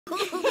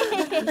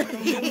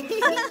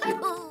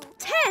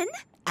10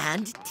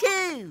 and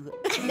 2.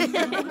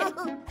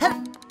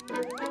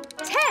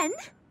 10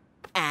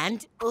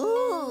 and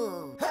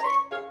ooh.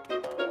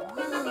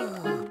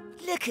 Ooh.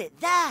 Look at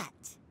that.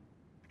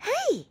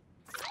 Hey!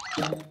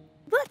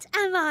 What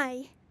am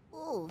I?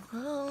 Oh,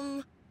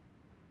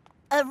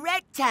 a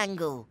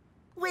rectangle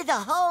with a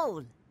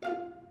hole.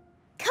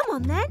 Come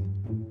on, then.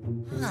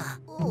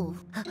 Ooh.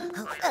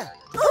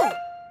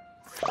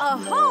 A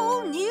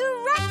whole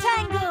new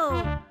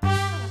rectangle!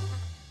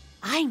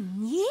 I'm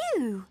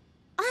new.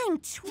 I'm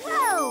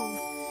 12.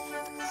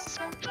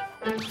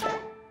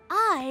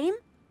 I'm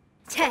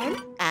 10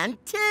 and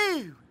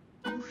 2.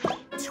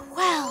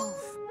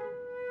 12.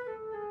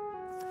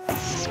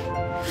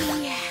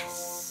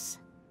 Yes.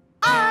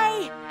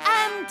 I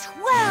am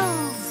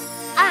 12.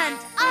 And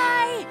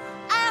I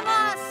am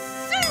a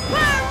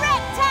super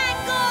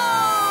rectangle!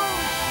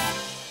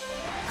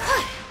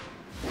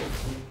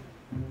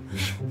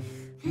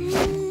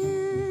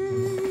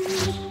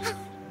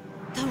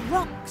 The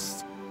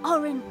rocks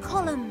are in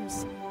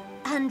columns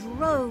and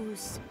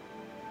rows.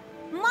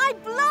 My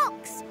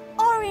blocks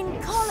are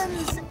in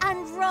columns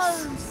and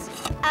rows.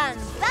 And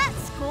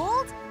that's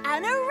called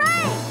an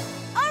array!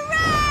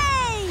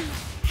 Array!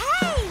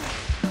 Hey!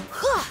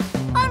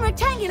 I'm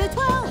rectangular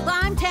 12,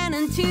 I'm 10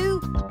 and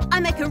 2. I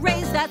make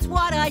arrays, that's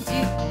what I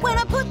do. When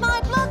I put my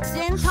blocks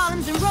in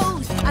columns and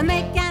rows, I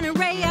make an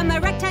array and my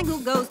rectangle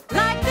goes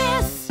like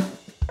this.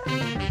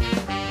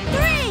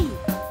 3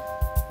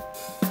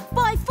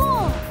 by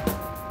 4.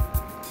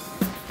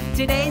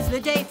 Today's the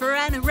day for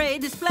an array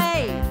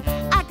display.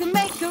 I can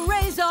make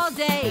arrays all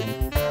day.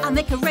 I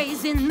make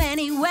arrays in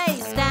many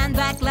ways. Stand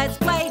back, let's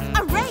play.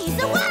 Arrays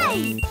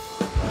away!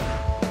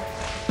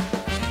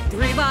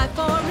 3 by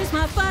 4 is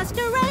my first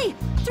array.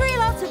 3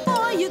 lots of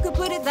 4, you could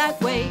put it that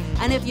way.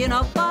 And if you're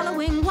not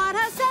following what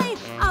I say,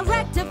 I'll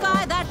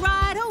rectify that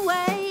right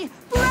away.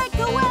 Break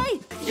away!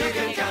 You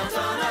can count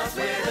on us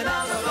with a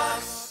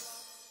Numberblocks.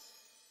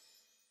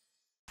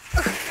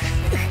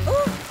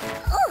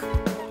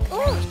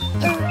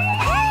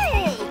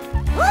 Hey!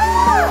 1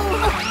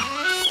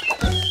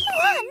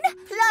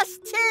 plus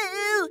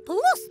 2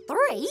 plus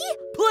 3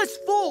 plus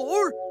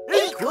 4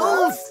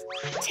 equals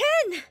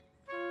 10.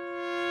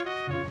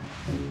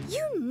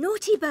 You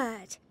naughty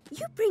bird.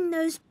 You bring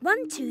those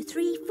 1, 2,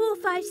 3, 4,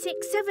 5,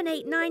 6, 7,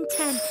 8, 9,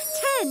 10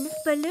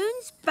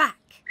 balloons back.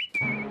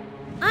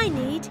 I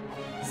need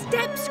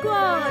Step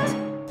Squad.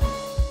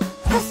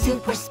 The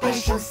super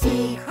special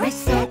secret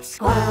Step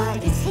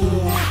Squad is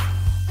here.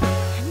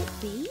 Can it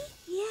be?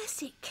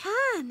 Yes, it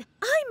can.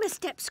 I'm a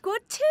Step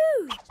Squad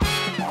too.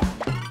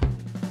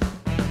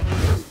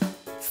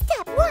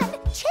 Step 1,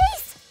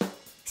 chase.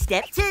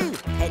 Step 2,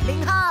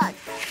 pedaling hard.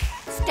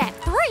 Step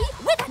 3,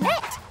 with a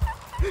net.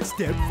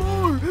 Step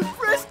 4,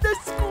 press the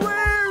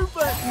square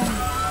button.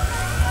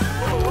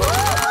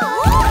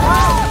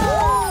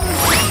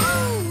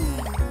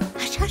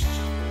 Hush, hush.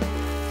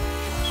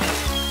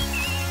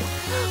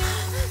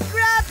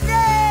 Grab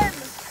them!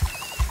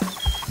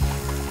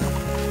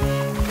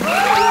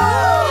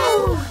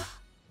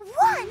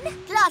 1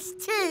 plus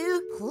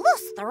 2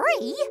 plus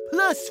 3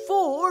 plus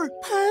 4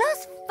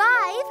 plus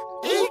 5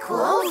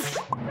 equals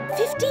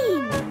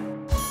 15.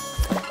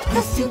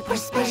 The super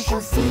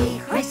special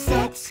secret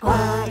Step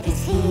Squad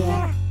is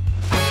here.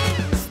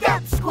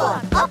 Step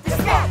Squad, up the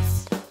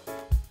steps!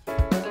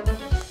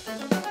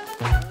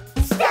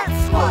 Step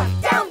Squad,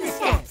 down the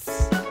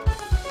steps!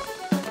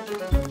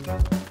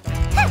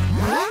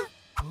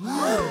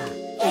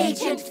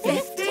 Agent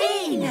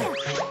 15!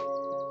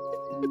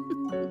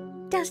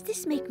 Does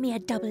this make me a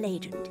double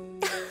agent?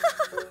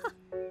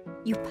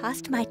 You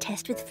passed my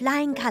test with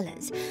flying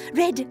colours.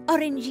 Red,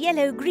 orange,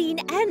 yellow, green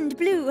and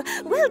blue.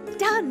 Well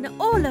done,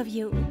 all of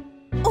you.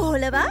 All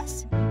of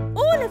us?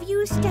 All of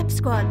you Step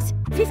Squads.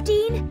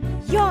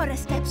 15, you're a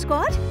Step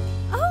Squad.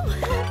 Oh,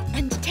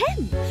 and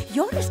 10,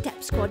 you're a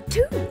Step Squad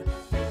too.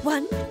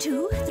 1,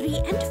 2, 3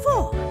 and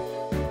 4.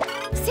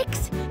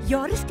 6,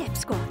 you're a Step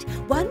Squad.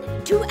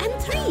 1, 2 and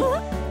 3.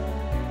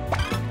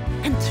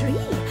 And 3,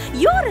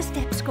 you're a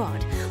Step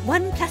Squad.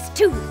 1 plus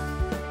 2.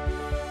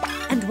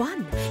 And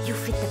 1, you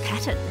fit the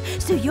pattern,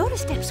 so you're a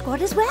Step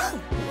Squad as well.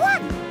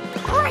 1,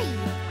 3,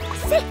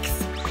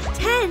 6,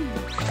 10,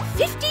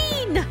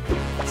 15.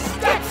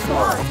 Step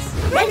Squads,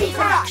 ready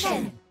for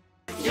action!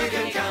 You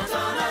can count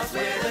on us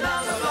with a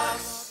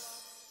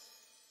Numberblocks.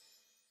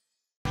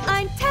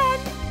 I'm 10,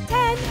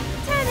 10,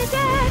 10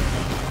 again.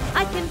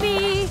 I can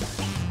be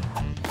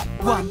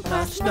 1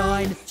 plus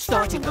 9,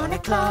 starting on a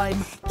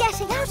climb.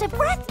 Getting out of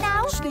breath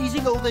now.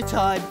 Sneezing all the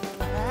time.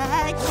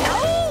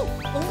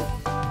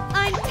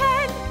 I'm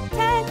 10,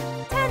 10,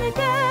 10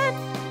 again.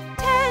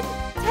 10,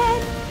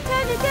 10,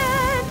 10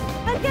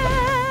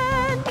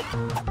 again.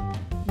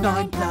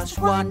 9 plus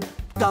 1,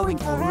 going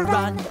for a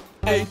run.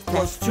 8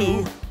 plus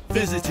 2,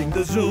 visiting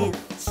the zoo.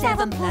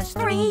 7 plus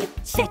 3,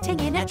 sitting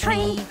in a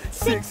tree.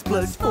 6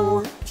 plus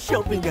 4,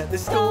 shopping at the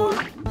store.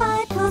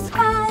 5 plus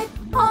 5,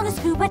 on a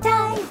scuba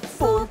dive.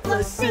 4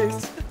 plus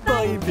 6,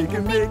 buying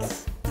bigger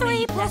mix.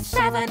 3 plus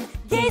 7,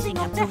 gazing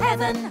up to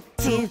heaven.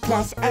 2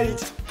 plus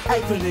 8,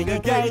 opening a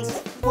gate.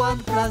 1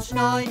 plus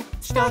 9,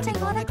 starting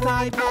on a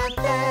climb, and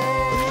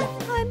then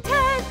I'm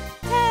 10,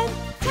 10,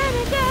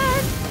 10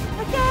 again,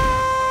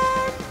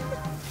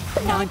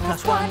 9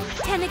 plus 1,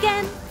 10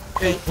 again,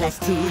 8 plus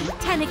 2,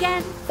 10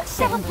 again,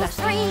 7 plus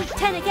 3,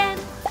 10 again,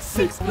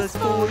 6 plus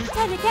 4,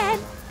 10 again,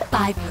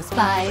 5 plus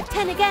 5,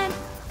 10 again,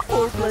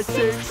 4 plus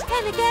 6,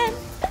 10 again,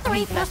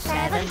 3 plus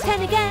 7,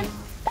 10 again,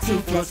 2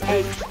 plus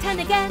 8, 10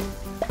 again,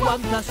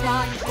 1 plus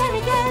 9, 10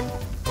 again,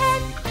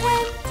 10,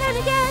 10, 10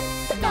 again,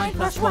 9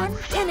 plus 1,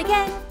 10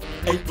 again,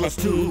 8 plus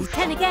 2,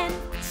 10 again,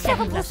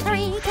 7 plus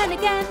 3, 10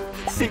 again,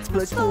 6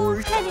 plus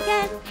 4, 10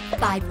 again,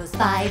 5 plus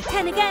 5,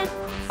 10 again,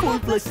 4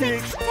 plus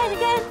 6, 10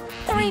 again,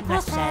 3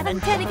 plus 7,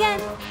 10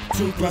 again,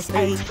 2 plus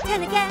 8,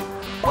 10 again,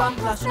 1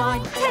 plus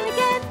 9, 10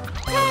 again,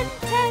 10,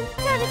 10,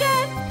 10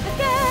 again,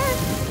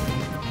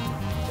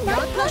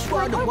 9 plus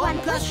 1 or 1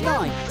 plus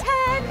 9,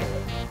 10,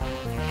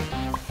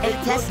 8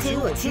 plus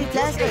 2 or 2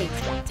 plus 8,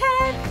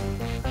 10,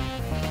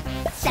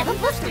 7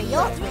 plus 3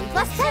 or 3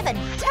 plus 7,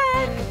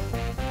 10,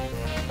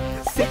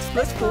 6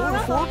 plus 4 or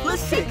 4 plus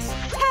 6,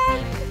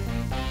 10,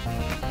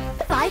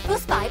 5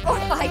 plus 5 or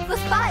 5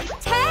 plus 5,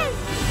 10,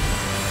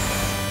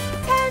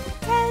 10,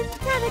 10,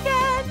 10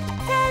 again,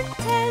 10,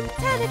 10,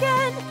 10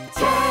 again,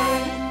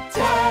 10,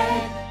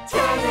 10,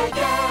 10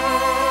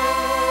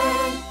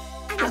 again.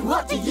 And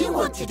what do you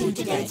want to do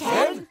today,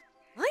 10?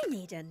 I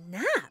need a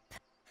nap.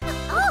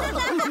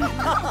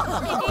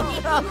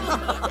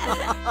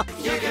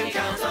 You can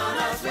count on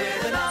us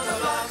with the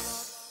Numberblocks.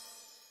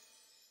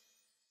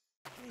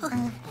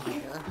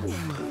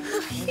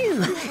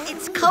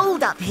 It's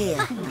cold up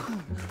here.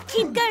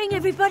 Keep going,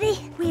 everybody.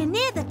 We're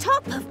near the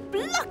top of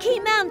Blocky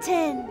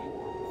Mountain.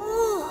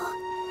 Oh,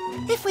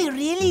 if we're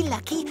really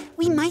lucky,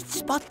 we might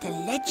spot the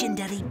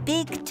legendary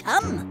Big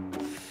Tum.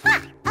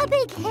 Ha! A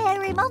big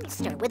hairy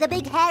monster with a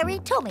big hairy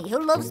tummy who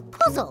loves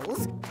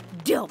puzzles?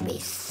 Don't be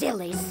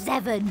silly,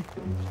 7.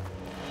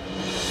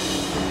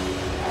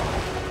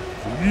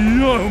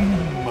 Yum!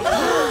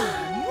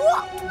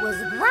 What was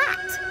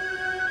that?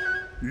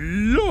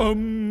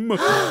 Yum!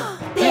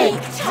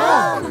 Big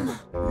Tum!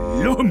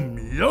 Yum,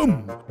 yum!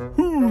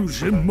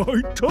 Who's in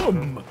my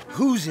tum?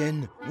 Who's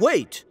in?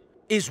 Wait,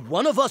 is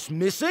one of us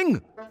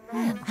missing?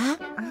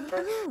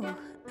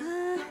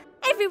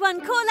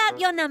 Everyone call out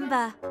your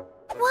number.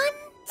 1,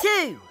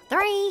 2,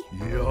 3,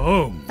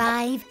 Yum!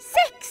 5,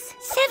 6,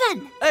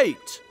 7.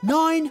 8.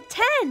 9.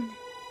 10.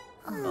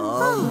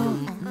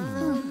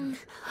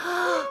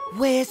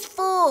 Where's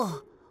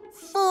 4?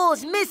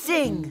 4's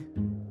missing.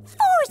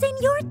 4's in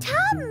your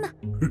tum.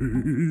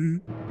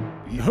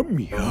 Yum,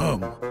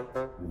 yum!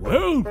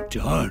 Well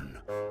done!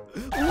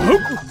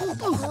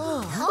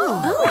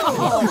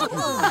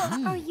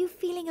 Are you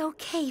feeling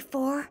okay,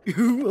 4?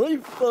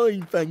 I'm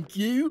fine, thank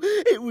you.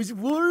 It was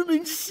warm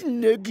and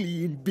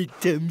snuggly in Big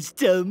Tum's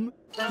tum.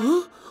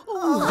 Come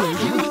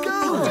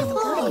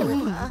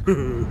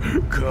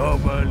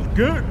and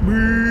get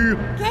me!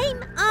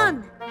 Game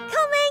on.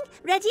 Coming.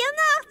 Ready or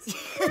not?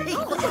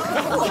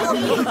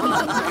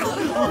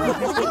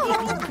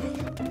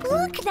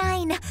 Look,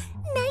 9.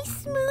 Nice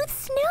smooth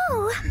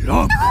snow.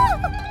 Yum!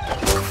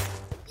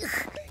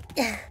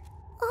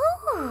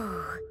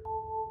 Oh.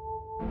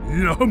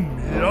 Yum,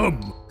 yum!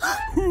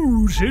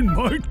 Who's in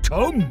my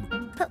tum?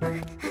 9.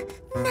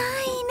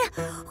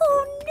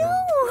 Oh, no.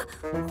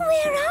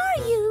 Where are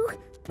you?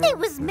 It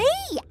was me.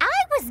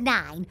 I was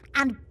 9.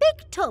 And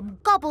Big Tum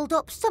gobbled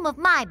up some of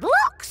my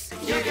blocks.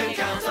 You can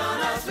count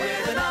on us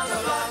with the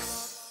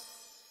Numberblocks.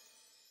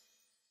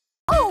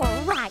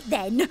 All right,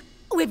 then.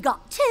 We've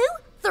got 2,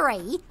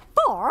 3,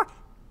 4,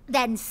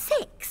 then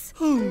 6.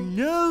 Oh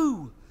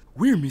no,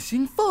 we're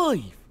missing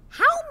 5.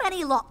 How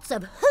many lots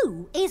of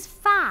who is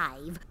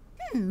 5?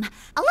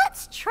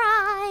 Let's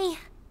try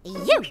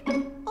you.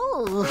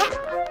 Oh.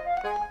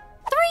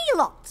 3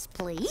 lots,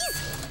 please.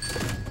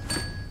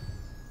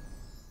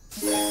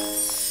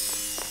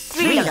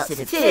 3 lots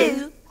of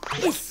 2.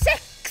 Is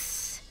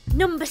 6.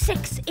 Number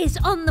 6 is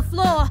on the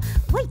floor.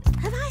 Wait,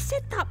 have I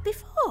said that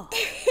before?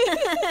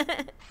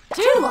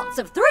 2 lots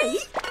of 3.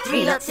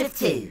 3 lots of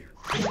 2.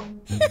 I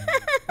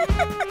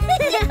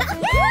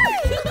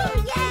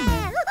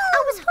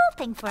was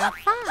hoping for a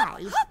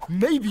 5.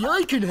 Maybe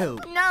I can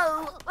help.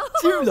 No.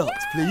 2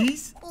 lots,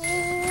 please.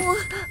 Oh.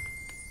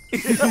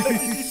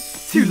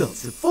 2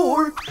 lots of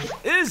 4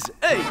 is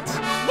 8.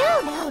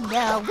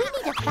 No. We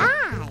need a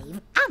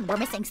 5. And we're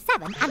missing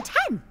 7 and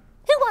 10.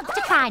 Who wants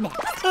to try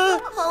next?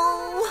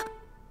 Oh.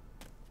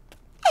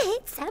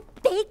 It's a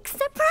big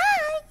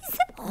surprise.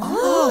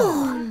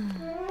 Oh.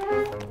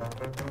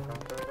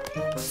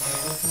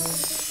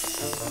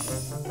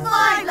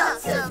 5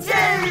 lots of 2.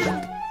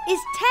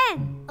 Is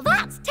 10.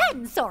 That's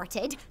 10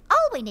 sorted.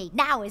 All we need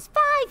now is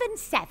 5 and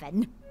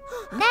 7.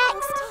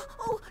 Next.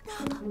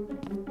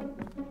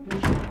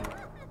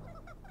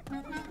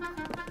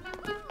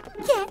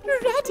 Get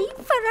ready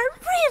for a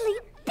really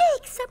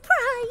big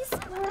surprise.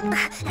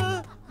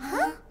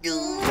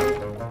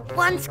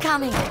 One's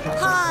coming.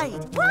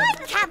 Hide. Why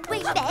can't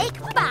we make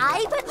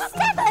 5 and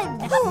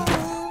 7? Oh!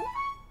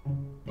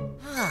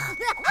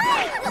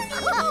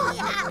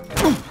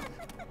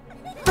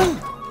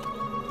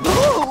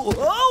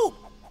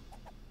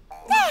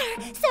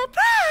 There!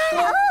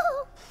 Surprise!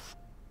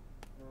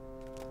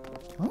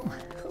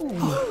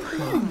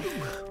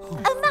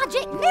 A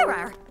magic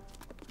mirror!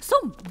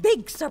 Some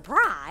big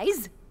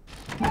surprise!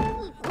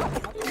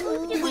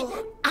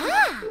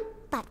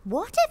 But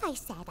what if I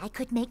said I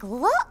could make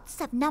lots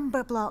of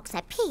number blocks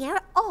appear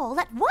all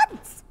at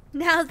once?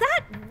 Now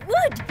that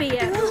would be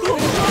a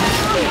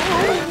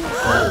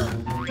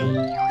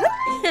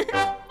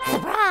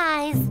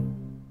Surprise!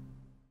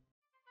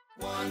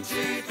 1,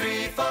 2,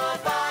 3, 4,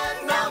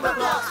 5 number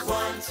blocks.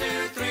 1,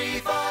 2, 3,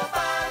 4,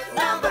 5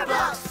 number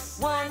blocks.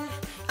 1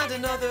 and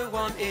another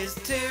one is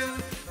 2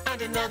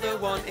 and another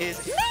one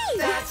is me.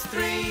 That's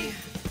 3.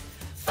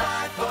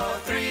 5, 4,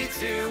 3,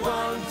 2,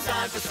 1.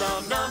 Time for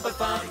some number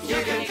fun.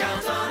 You can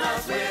count on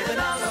us with a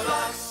number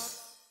box.